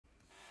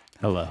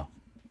Hello.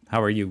 How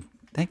are you?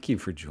 Thank you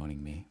for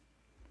joining me.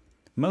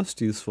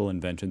 Most useful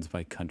inventions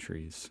by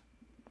countries.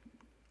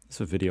 This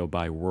is a video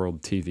by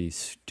World TV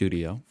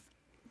Studio.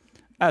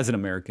 As an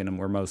American,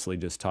 we're mostly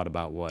just taught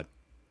about what,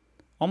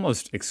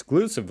 almost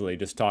exclusively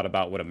just taught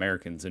about what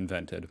Americans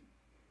invented,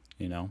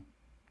 you know?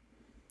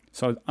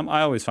 So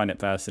I always find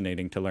it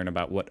fascinating to learn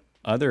about what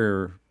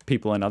other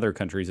people in other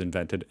countries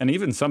invented. And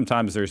even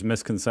sometimes there's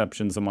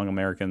misconceptions among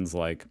Americans,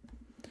 like,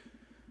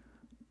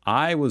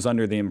 I was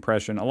under the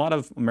impression, a lot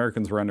of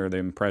Americans were under the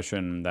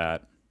impression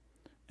that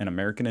an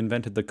American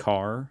invented the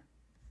car,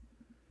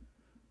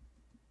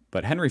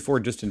 but Henry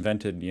Ford just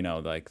invented, you know,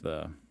 like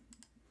the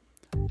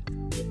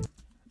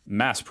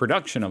mass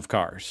production of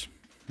cars,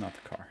 not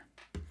the car.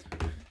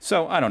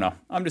 So I don't know.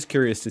 I'm just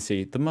curious to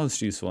see the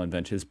most useful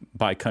inventions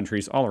by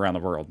countries all around the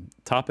world.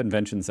 Top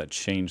inventions that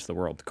changed the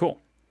world.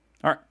 Cool.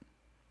 All right.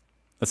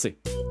 Let's see.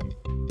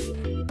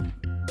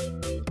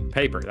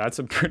 Paper. That's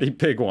a pretty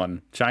big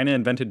one. China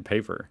invented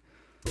paper.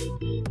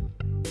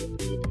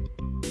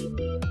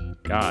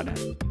 God.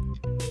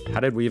 How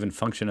did we even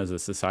function as a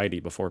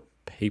society before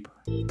paper?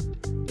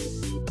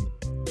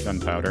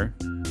 Gunpowder.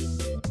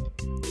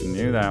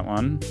 Knew that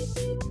one.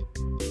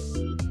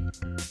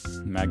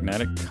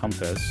 Magnetic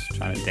compass.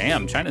 China.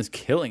 Damn, China's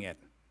killing it.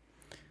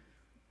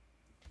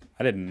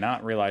 I did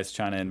not realize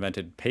China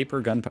invented paper,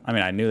 gunpowder. I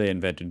mean, I knew they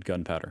invented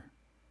gunpowder,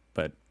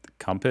 but the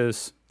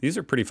compass, these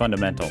are pretty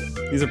fundamental.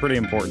 These are pretty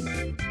important.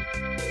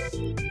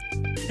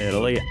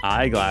 Italy,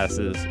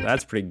 eyeglasses.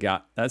 That's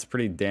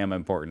pretty damn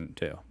important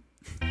too.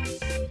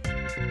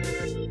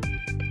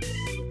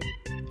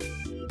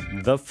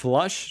 The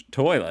flush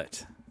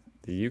toilet.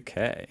 The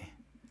UK.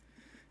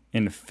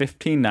 In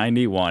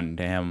 1591,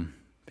 damn.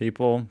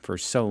 People for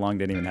so long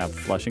didn't even have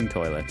flushing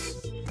toilets.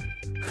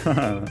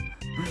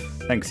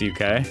 Thanks,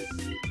 UK.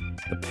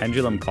 The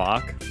pendulum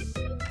clock.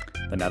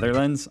 The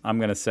Netherlands. I'm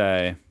going to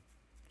say,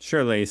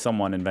 surely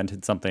someone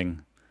invented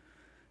something.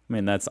 I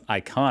mean, that's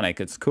iconic.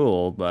 It's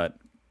cool, but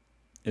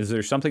is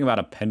there something about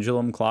a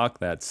pendulum clock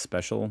that's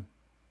special?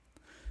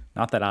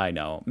 Not that I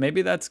know.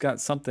 Maybe that's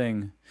got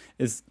something.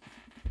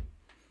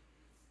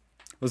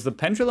 Was the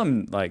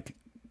pendulum, like,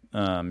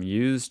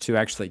 used to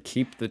actually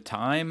keep the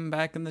time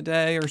back in the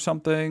day or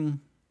something?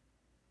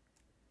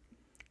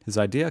 His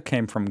idea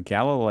came from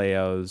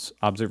Galileo's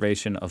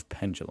observation of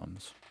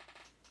pendulums.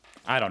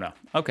 I don't know.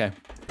 Okay,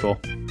 cool.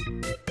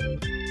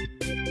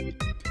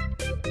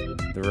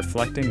 The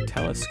reflecting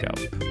telescope.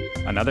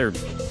 Another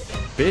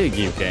big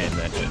UK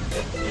invention.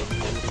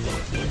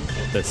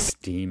 The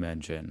steam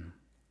engine.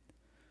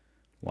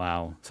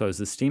 Wow. So is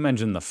the steam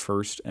engine the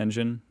first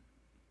engine?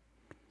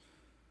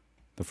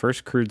 The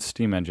first crude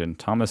steam engine,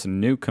 Thomas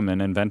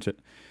Newcomen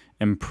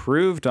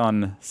improved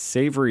on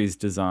Savory's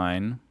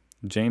design.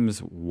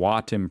 James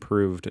Watt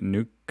improved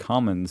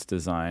Newcomen's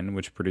design,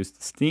 which produced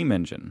the steam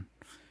engine.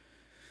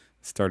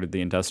 Started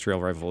the Industrial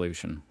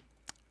Revolution.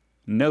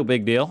 No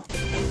big deal.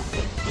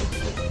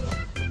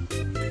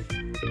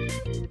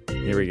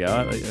 Here we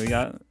go. We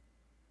got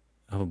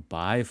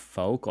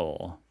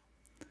bifocal.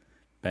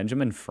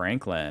 Benjamin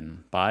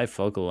Franklin,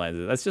 bifocal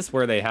lenses. That's just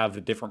where they have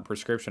a different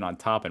prescription on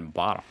top and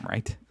bottom,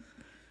 right?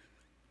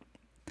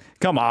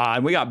 Come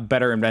on, we got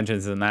better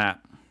inventions than that.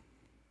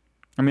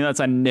 I mean,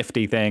 that's a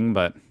nifty thing,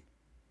 but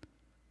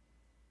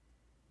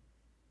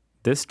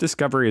this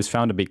discovery is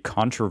found to be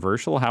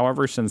controversial.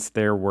 However, since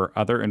there were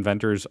other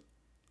inventors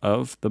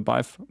of the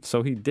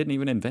so he didn't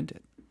even invent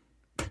it.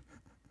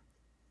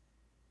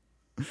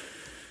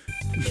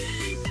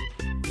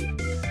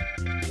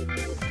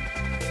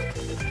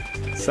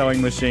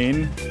 Sewing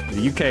machine.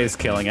 The UK is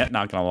killing it,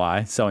 not gonna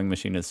lie. Sewing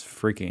machine is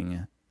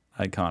freaking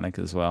iconic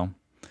as well.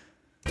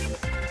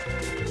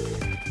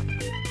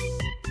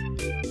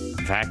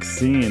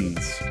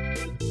 Vaccines.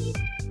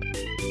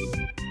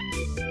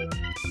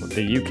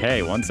 The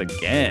UK once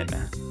again.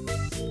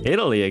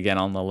 Italy again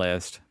on the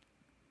list.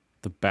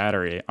 The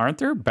battery. Aren't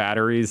there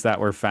batteries that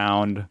were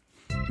found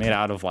made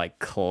out of like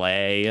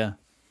clay?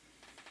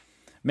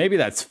 Maybe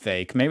that's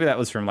fake. Maybe that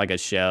was from like a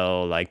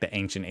show, like the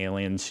Ancient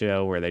Aliens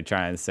show, where they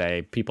try and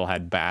say people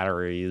had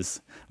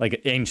batteries.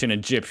 Like ancient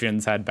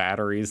Egyptians had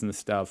batteries and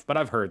stuff. But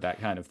I've heard that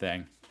kind of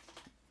thing.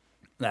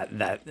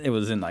 That it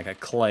was in like a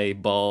clay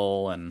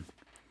bowl and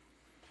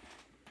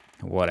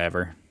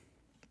whatever.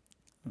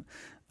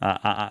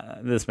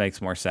 This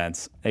makes more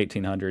sense.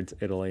 1800s,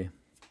 Italy.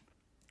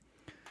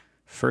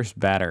 First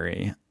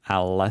battery.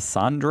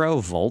 Alessandro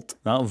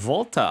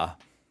Volta.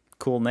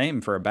 Cool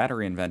name for a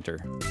battery inventor.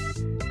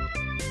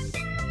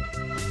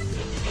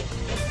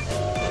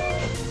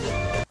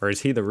 Or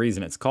is he the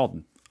reason it's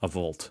called a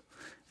volt?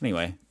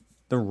 Anyway,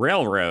 the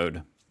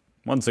railroad.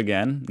 Once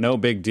again, no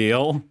big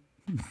deal.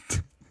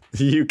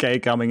 The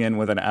UK coming in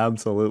with an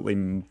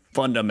absolutely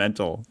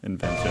fundamental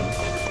invention.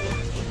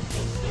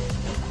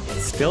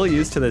 Still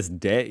used to this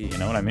day, you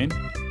know what I mean?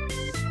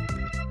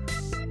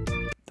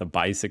 The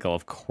bicycle.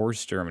 Of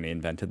course Germany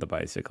invented the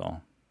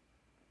bicycle.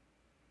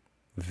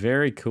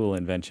 Very cool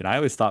invention. I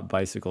always thought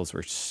bicycles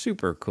were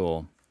super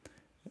cool.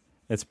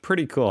 It's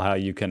pretty cool how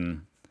you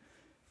can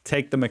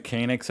take the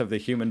mechanics of the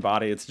human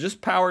body. It's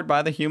just powered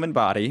by the human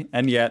body,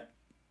 and yet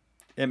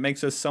it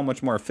makes us so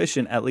much more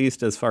efficient, at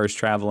least as far as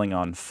traveling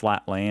on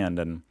flat land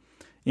and,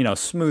 you know,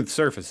 smooth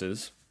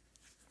surfaces.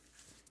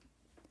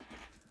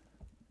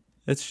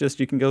 It's just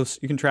you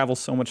can travel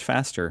so much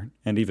faster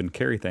and even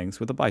carry things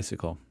with a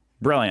bicycle.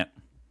 Brilliant.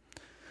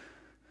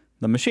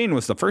 The machine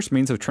was the first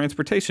means of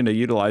transportation to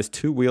utilize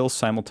two wheels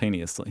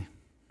simultaneously.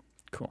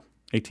 Cool.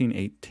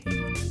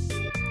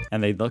 1818.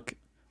 And they look,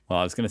 well,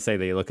 I was going to say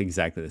they look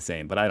exactly the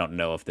same, but I don't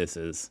know if this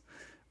is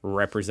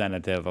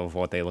representative of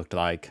what they looked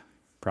like.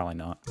 Probably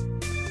not.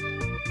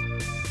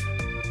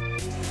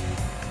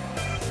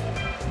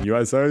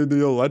 USA,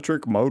 the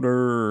electric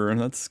motor.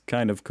 That's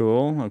kind of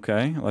cool.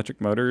 Okay. Electric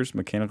motors,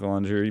 mechanical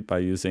energy by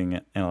using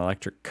an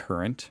electric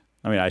current.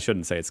 I mean, I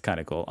shouldn't say it's kind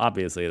of cool.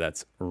 Obviously,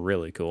 that's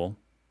really cool.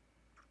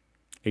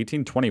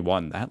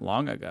 1821, that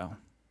long ago.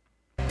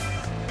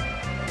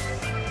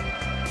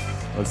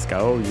 Let's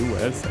go,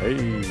 USA.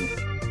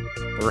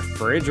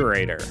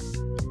 Refrigerator.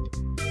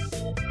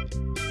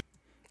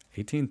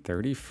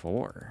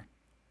 1834.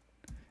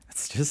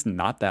 It's just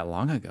not that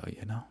long ago,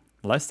 you know?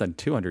 Less than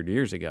 200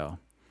 years ago.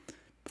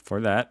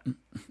 Before that,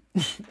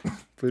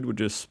 food would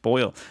just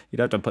spoil. You'd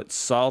have to put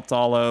salt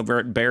all over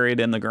it, buried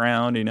in the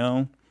ground, you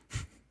know?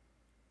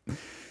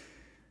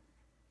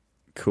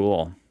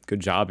 Cool.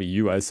 Good job,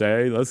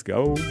 USA. Let's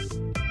go.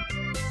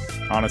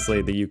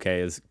 Honestly, the UK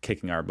is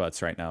kicking our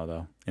butts right now,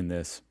 though, in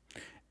this.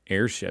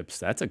 Airships,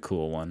 that's a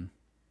cool one.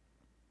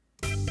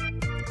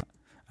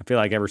 I feel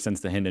like ever since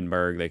the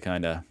Hindenburg, they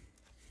don't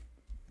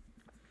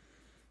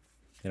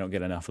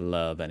get enough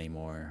love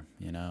anymore,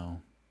 you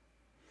know?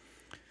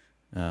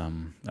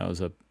 That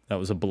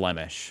was a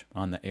blemish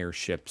on the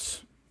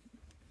airships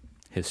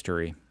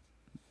history.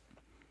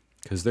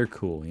 Because they're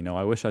cool, you know?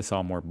 I wish I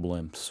saw more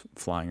blimps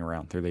flying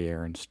around through the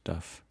air and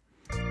stuff.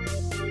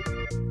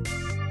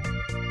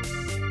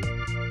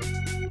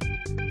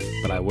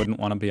 But I wouldn't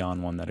want to be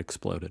on one that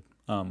exploded.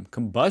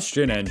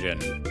 Combustion engine.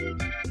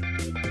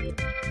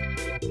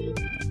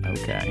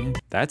 Okay,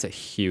 that's a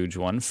huge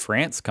one.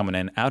 France coming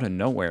in out of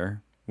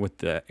nowhere with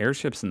the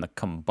airships and the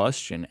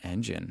combustion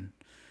engine.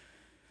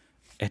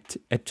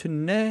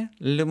 Étonnez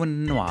le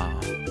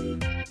noir.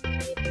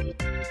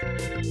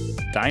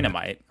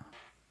 Dynamite.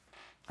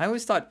 I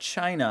always thought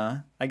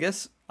China, I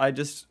guess I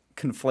just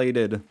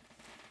conflated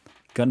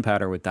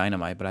gunpowder with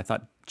dynamite, but I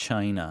thought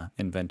China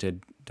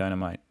invented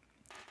dynamite.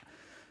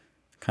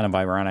 Kind of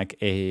ironic,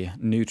 a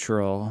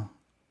neutral,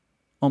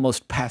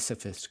 almost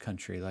pacifist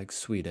country like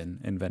Sweden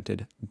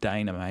invented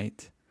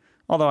dynamite.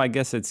 Although I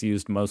guess it's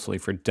used mostly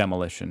for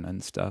demolition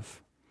and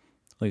stuff,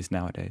 at least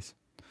nowadays.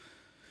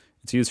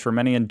 It's used for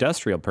many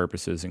industrial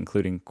purposes,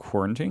 including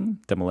quarrying,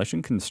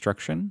 demolition,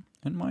 construction,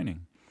 and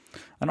mining.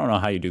 I don't know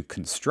how you do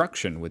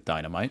construction with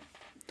dynamite,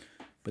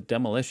 but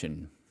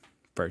demolition,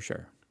 for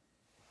sure.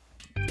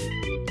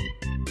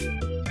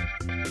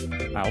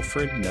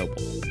 Alfred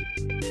Nobel.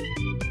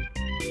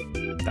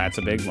 That's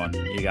a big one.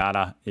 You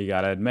gotta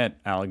admit,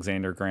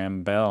 Alexander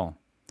Graham Bell.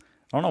 I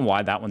don't know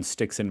why that one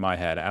sticks in my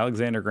head.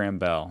 Alexander Graham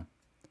Bell.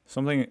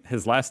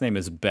 His last name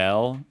is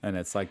Bell, and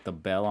it's like the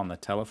bell on the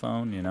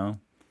telephone, you know?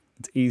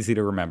 It's easy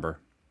to remember.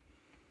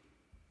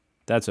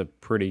 That's a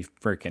pretty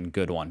freaking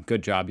good one.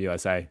 Good job,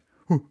 USA.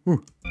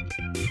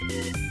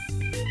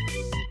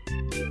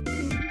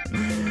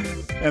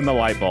 And the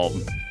light bulb.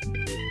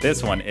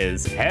 This one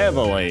is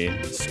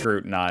heavily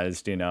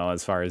scrutinized, you know,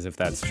 as far as if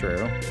that's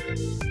true.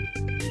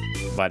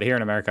 But here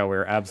in America,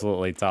 we're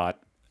absolutely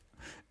taught.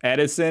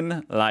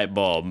 Edison light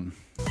bulb.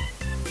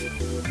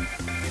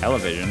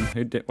 Television.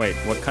 Wait,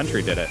 what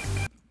country did it?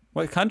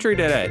 What country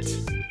did it?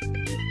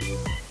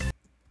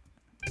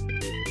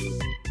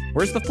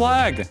 Where's the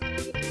flag?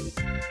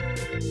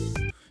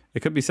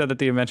 It could be said that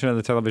the invention of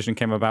the television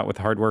came about with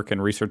hard work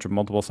and research of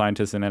multiple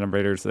scientists and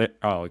innovators. It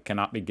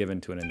cannot be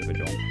given to an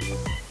individual.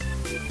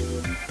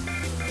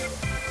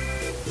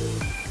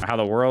 How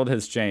the world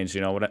has changed,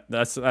 you know,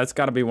 that's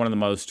got to be one of the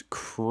most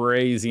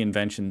crazy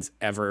inventions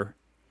ever.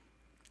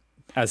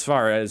 As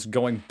far as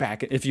going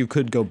back, if you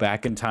could go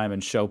back in time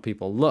and show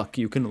people, look,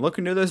 you can look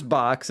into this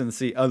box and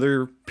see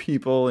other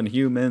people and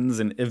humans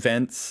and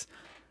events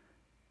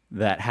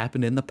that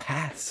happened in the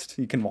past.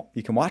 You can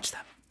watch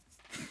them.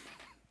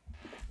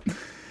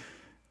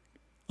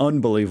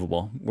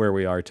 Unbelievable where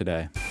we are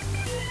today.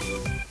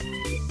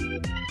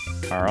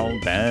 Carl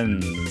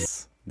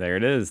Benz. There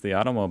it is, the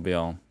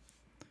automobile.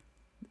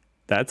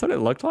 That's what it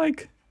looked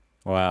like?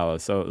 Wow,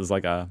 so it was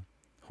like a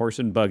horse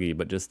and buggy,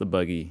 but just the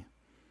buggy.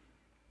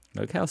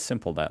 Look how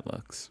simple that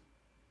looks.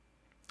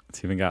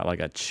 It's even got like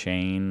a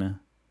chain,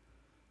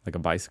 like a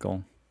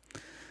bicycle.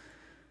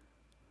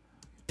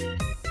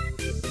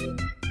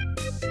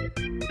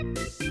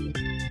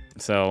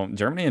 So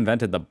Germany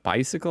invented the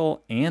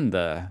bicycle and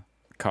the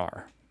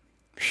car.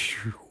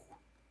 Whew.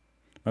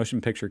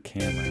 Motion picture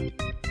camera.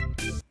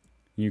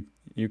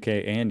 UK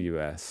and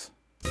US.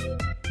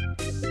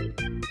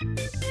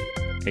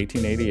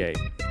 1888.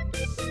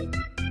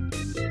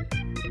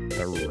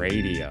 The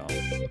radio.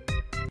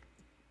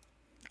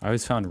 I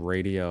always found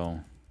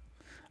radio.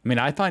 I mean,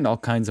 I find all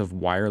kinds of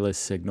wireless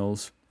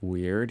signals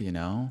weird, you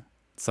know?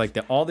 It's like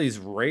all these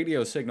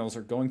radio signals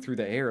are going through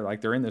the air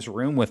like they're in this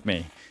room with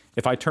me.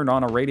 If I turned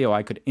on a radio,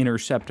 I could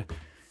intercept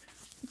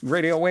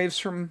radio waves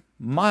from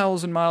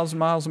miles and miles and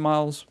miles and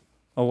miles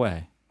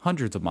away.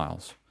 Hundreds of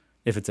miles.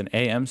 If it's an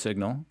AM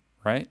signal,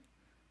 right?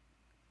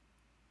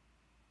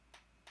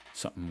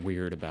 Something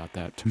weird about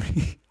that to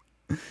me.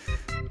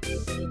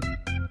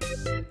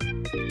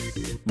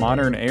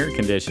 Modern air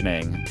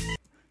conditioning.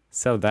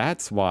 So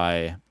that's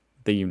why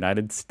the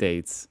United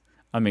States,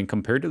 I mean,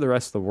 compared to the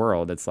rest of the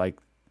world, it's like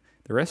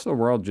the rest of the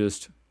world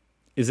just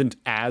isn't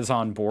as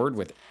on board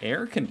with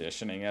air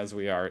conditioning as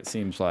we are, it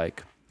seems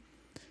like.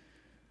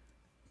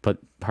 But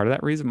part of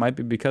that reason might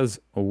be because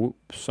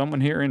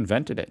someone here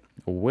invented it.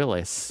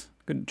 Willis.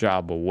 Good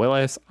job,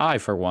 Willis. I,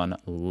 for one,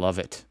 love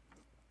it.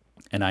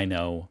 And I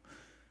know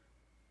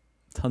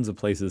tons of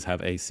places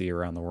have AC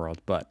around the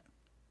world, but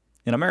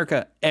in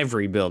America,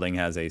 every building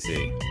has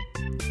AC.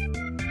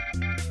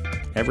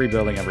 Every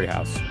building, every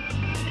house,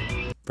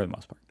 for the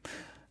most part.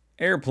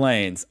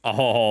 Airplanes.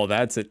 Oh,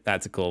 that's it.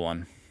 That's a cool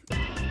one.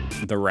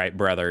 The Wright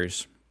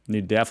brothers.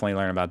 You definitely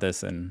learn about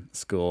this in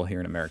school here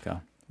in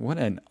America. What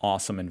an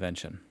awesome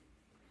invention.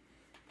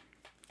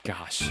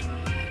 Gosh.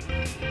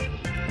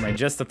 I mean,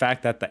 just the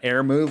fact that the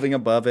air moving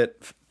above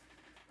it,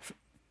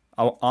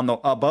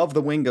 above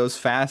the wing goes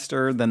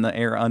faster than the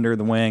air under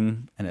the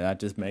wing, and that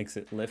just makes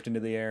it lift into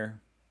the air.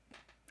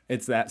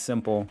 It's that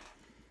simple.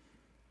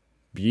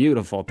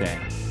 Beautiful thing.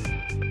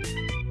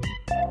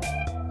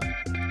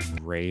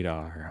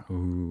 Radar.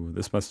 Ooh,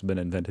 this must have been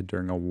invented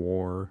during a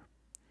war.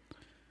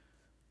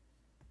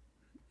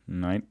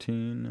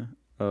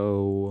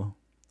 1900.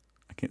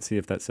 I can't see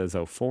if that says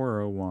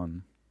 04 or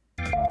 01.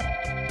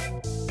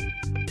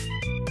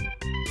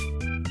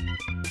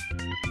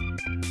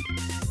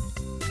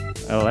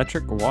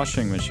 Electric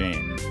washing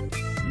machine.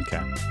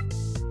 Okay.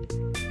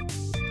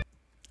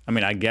 I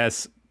mean, I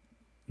guess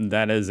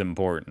that is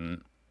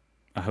important.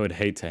 I would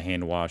hate to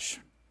hand wash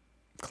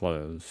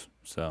clothes.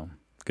 So,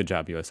 good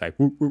job, USA.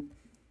 Whoop, whoop.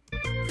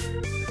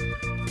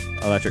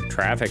 Electric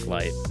traffic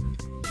light.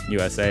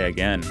 USA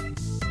again.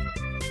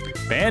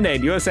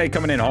 Band-Aid, USA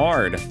coming in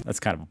hard. That's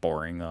kind of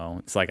boring, though.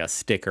 It's like a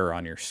sticker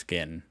on your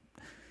skin.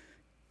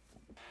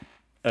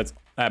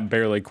 That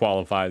barely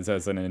qualifies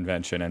as an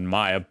invention, in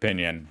my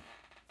opinion.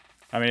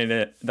 I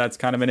mean, that's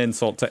kind of an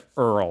insult to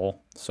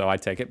Earl, so I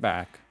take it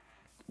back.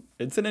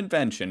 It's an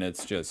invention.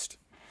 It's just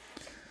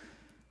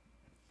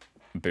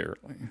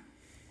barely.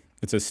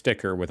 It's a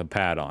sticker with a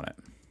pad on it.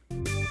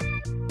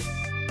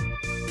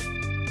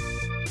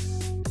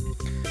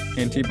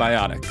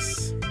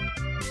 Antibiotics.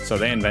 So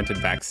they invented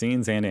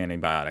vaccines and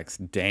antibiotics.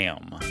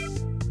 Damn.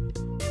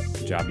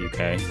 Good job,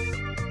 UK.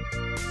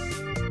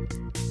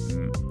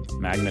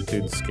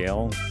 Magnitude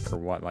scale for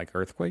what, like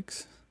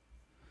earthquakes?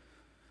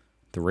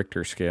 The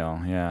Richter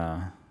scale,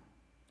 yeah.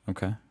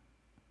 Okay.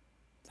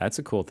 That's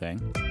a cool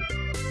thing.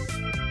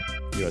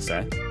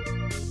 USA.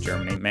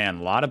 Germany. Man,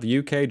 a lot of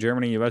UK,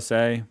 Germany,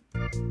 USA.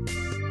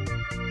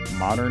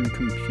 Modern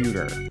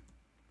computer.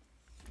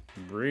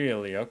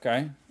 Really?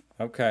 Okay.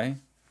 Okay.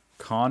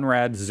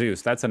 Conrad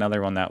Zuse. That's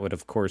another one that would,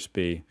 of course,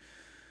 be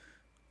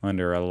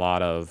under a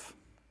lot of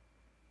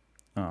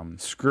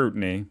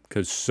scrutiny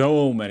because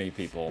so many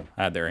people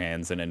had their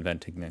hands in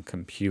inventing the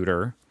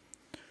computer.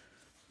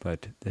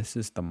 But this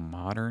is the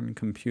modern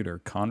computer.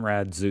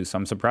 Conrad Zuse.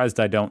 I'm surprised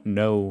I don't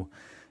know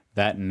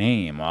that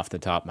name off the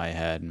top of my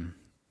head.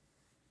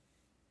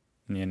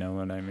 You know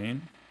what I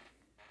mean?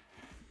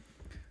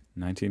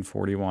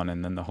 1941,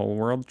 and then the whole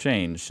world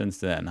changed since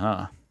then,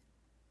 huh?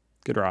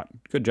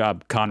 Good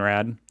job,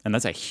 Conrad. And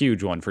that's a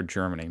huge one for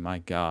Germany. My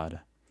God.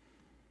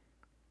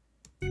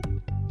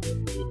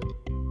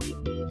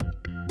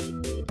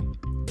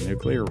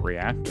 Nuclear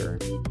reactor.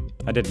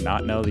 I did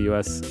not know the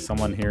U.S.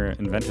 someone here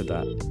invented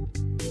that.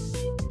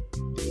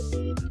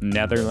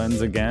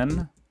 Netherlands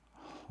again.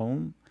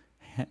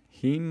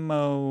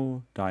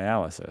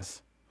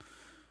 Hemodialysis.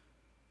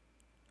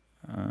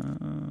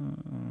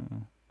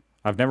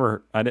 I've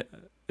never.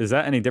 Is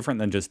that any different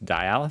than just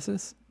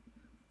dialysis?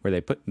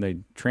 Where they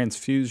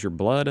transfuse your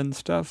blood and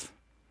stuff.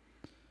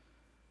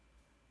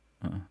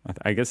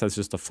 I guess that's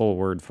just a full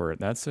word for it.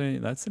 That's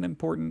an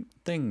important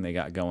thing they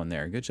got going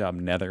there. Good job,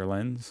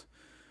 Netherlands.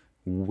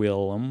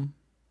 Willem.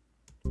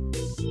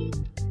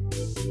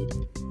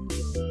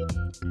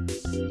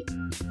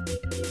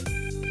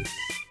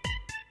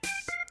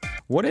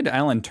 What did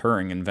Alan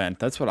Turing invent?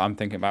 That's what I'm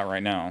thinking about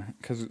right now.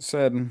 Because it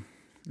said,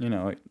 you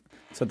know, it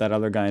said that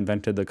other guy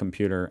invented the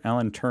computer.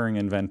 Alan Turing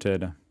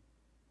invented.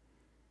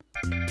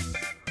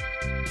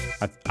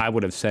 I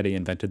would have said he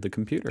invented the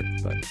computer,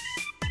 but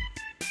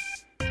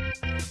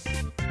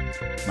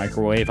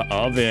microwave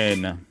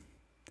oven.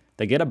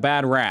 They get a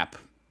bad rap.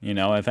 You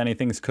know, if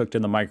anything's cooked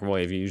in the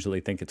microwave, you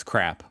usually think it's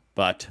crap,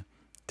 but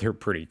they're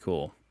pretty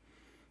cool.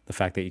 The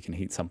fact that you can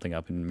heat something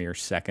up in mere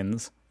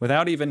seconds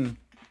without even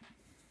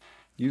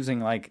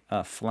using like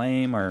a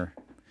flame or,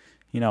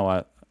 you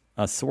know,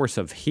 a source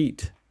of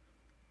heat.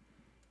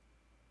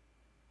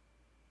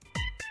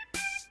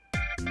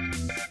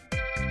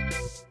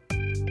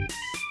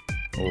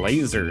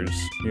 Lasers,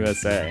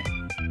 USA.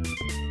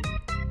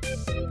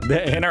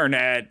 The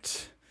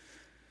internet.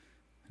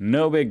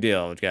 No big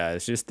deal,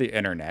 guys. Just the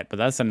internet. But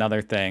that's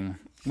another thing.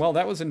 Well,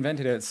 that was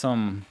invented at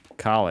some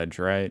college,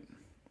 right?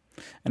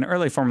 An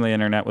early form of the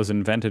internet was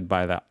invented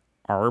by the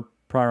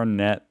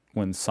ARPANET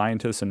when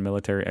scientists and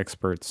military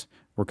experts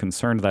were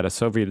concerned that a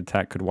Soviet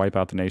attack could wipe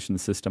out the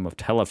nation's system of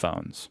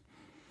telephones.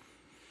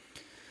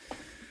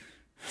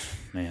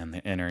 Man, the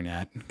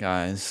internet,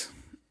 guys.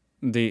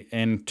 The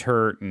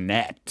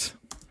internet.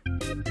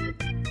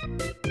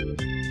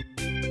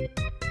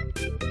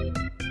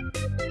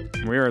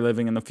 We are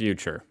living in the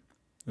future,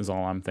 is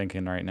all I'm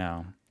thinking right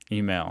now.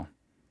 Email.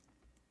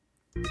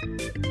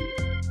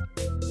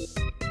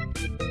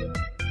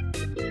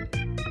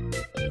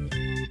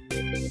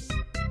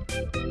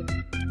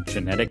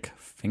 Genetic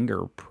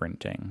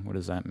fingerprinting. What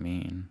does that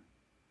mean?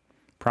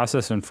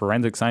 Process in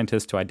forensic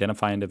scientists to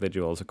identify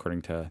individuals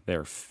according to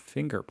their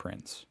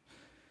fingerprints.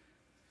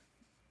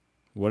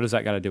 What does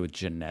that got to do with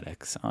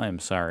genetics? I am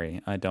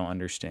sorry. I don't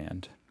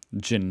understand.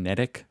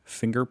 Genetic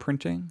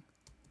fingerprinting?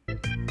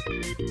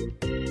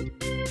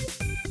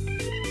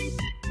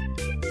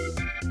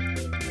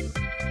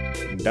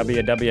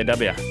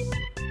 www.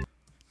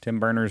 Tim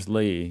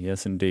Berners-Lee.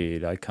 Yes,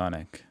 indeed.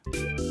 Iconic.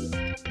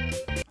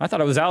 I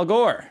thought it was Al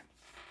Gore.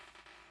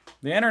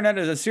 The internet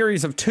is a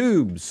series of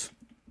tubes.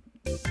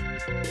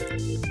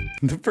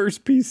 The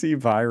first PC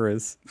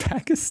virus.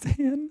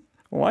 Pakistan?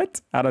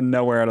 What? Out of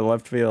nowhere, out of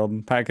left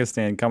field.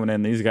 Pakistan coming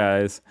in. These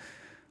guys.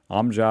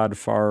 Amjad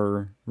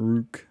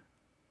Farooq.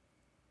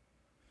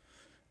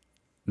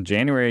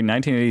 January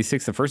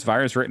 1986, the first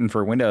virus written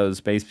for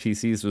Windows-based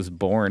PCs was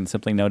born,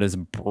 simply known as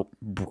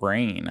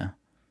Brain.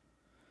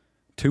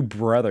 Two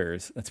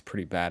brothers. That's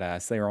pretty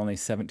badass. They were only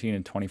 17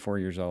 and 24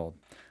 years old.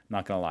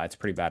 Not gonna lie, it's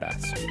pretty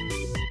badass.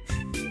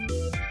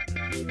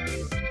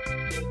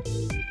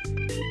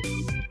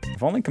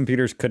 If only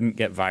computers couldn't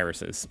get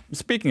viruses.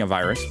 Speaking of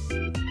virus,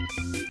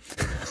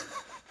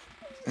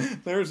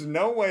 there's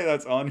no way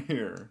that's on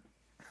here.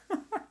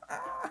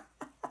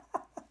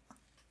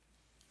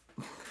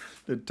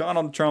 Did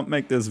Donald Trump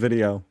make this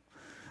video?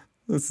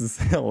 This is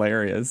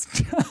hilarious.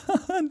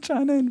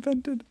 China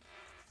invented.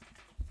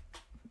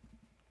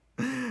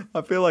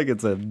 I feel like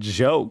it's a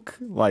joke.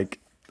 Like,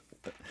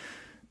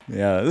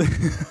 yeah.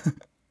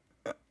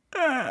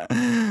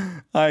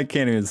 I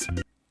can't even,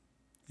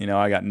 you know,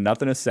 I got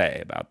nothing to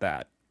say about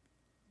that.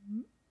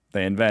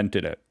 They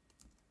invented it.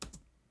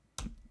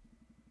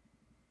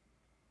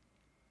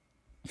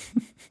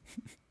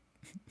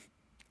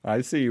 I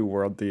see you,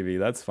 World TV.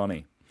 That's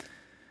funny.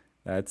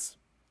 That's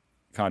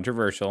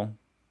controversial.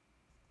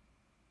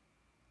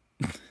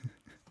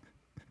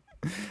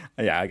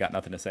 Yeah, I got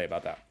nothing to say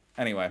about that.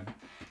 Anyway,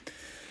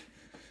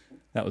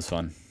 that was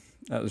fun.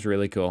 That was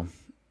really cool.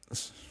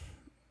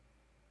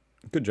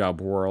 Good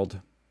job, world.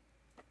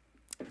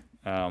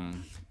 I'll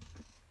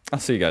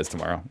see you guys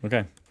tomorrow.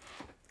 Okay.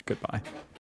 Goodbye.